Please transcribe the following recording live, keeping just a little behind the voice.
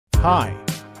Hi.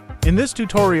 In this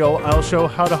tutorial, I'll show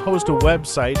how to host a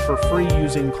website for free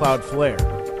using Cloudflare.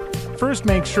 First,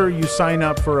 make sure you sign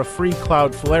up for a free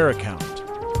Cloudflare account.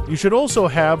 You should also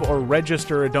have or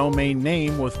register a domain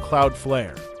name with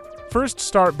Cloudflare. First,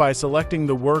 start by selecting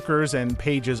the Workers and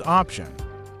Pages option.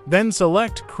 Then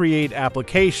select Create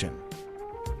Application.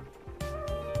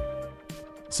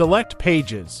 Select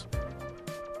Pages.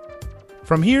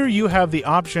 From here, you have the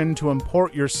option to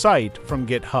import your site from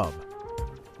GitHub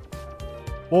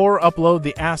or upload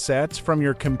the assets from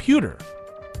your computer.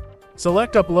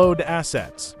 Select Upload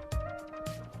Assets.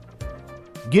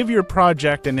 Give your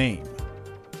project a name.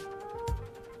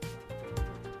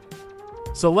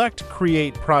 Select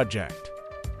Create Project.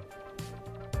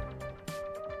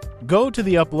 Go to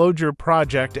the Upload Your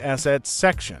Project Assets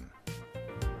section.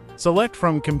 Select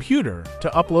from Computer to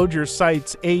upload your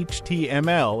site's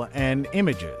HTML and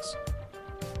images.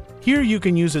 Here you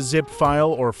can use a zip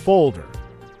file or folder.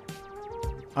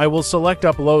 I will select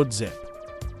Upload Zip,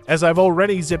 as I've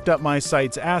already zipped up my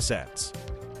site's assets.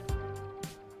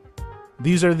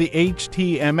 These are the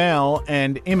HTML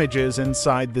and images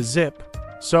inside the zip,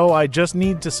 so I just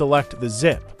need to select the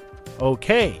zip.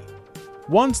 OK.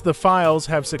 Once the files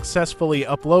have successfully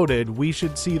uploaded, we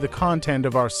should see the content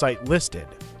of our site listed.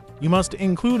 You must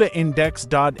include an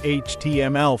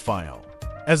index.html file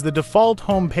as the default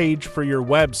homepage for your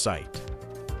website.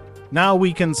 Now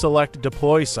we can select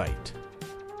Deploy Site.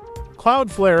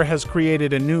 Cloudflare has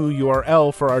created a new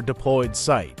URL for our deployed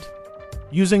site,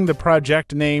 using the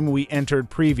project name we entered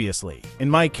previously. In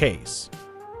my case,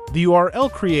 the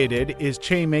URL created is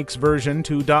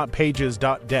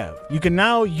chmakesversion2.pages.dev. You can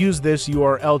now use this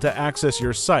URL to access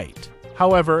your site.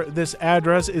 However, this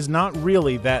address is not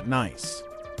really that nice.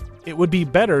 It would be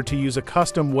better to use a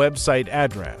custom website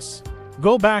address.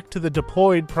 Go back to the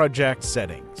Deployed Project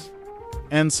settings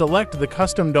and select the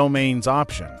Custom Domains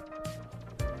option.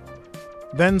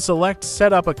 Then select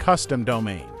Set up a custom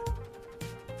domain.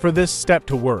 For this step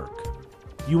to work,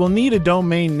 you will need a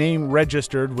domain name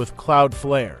registered with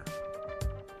Cloudflare.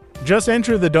 Just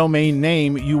enter the domain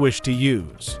name you wish to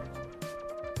use.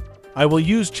 I will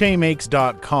use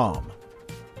chmakes.com.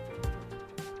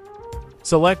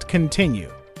 Select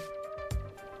Continue.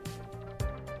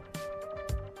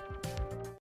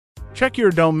 Check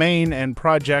your domain and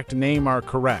project name are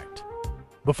correct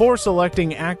before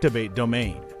selecting Activate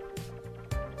Domain.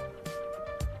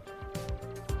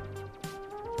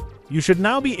 You should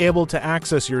now be able to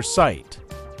access your site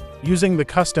using the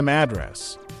custom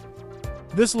address.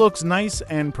 This looks nice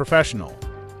and professional.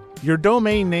 Your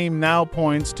domain name now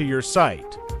points to your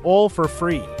site, all for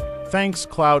free. Thanks,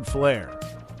 Cloudflare.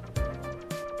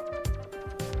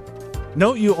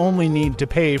 Note you only need to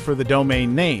pay for the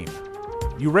domain name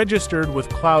you registered with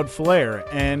Cloudflare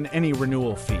and any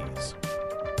renewal fees.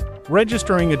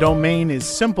 Registering a domain is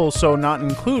simple, so not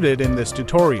included in this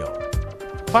tutorial.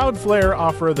 Cloudflare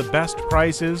offer the best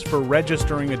prices for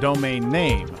registering a domain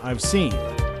name I've seen.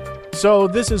 So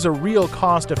this is a real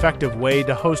cost-effective way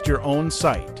to host your own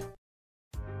site.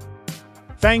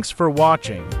 Thanks for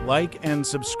watching. Like and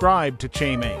subscribe to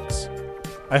Chmakes.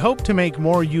 I hope to make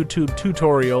more YouTube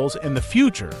tutorials in the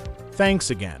future. Thanks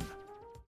again.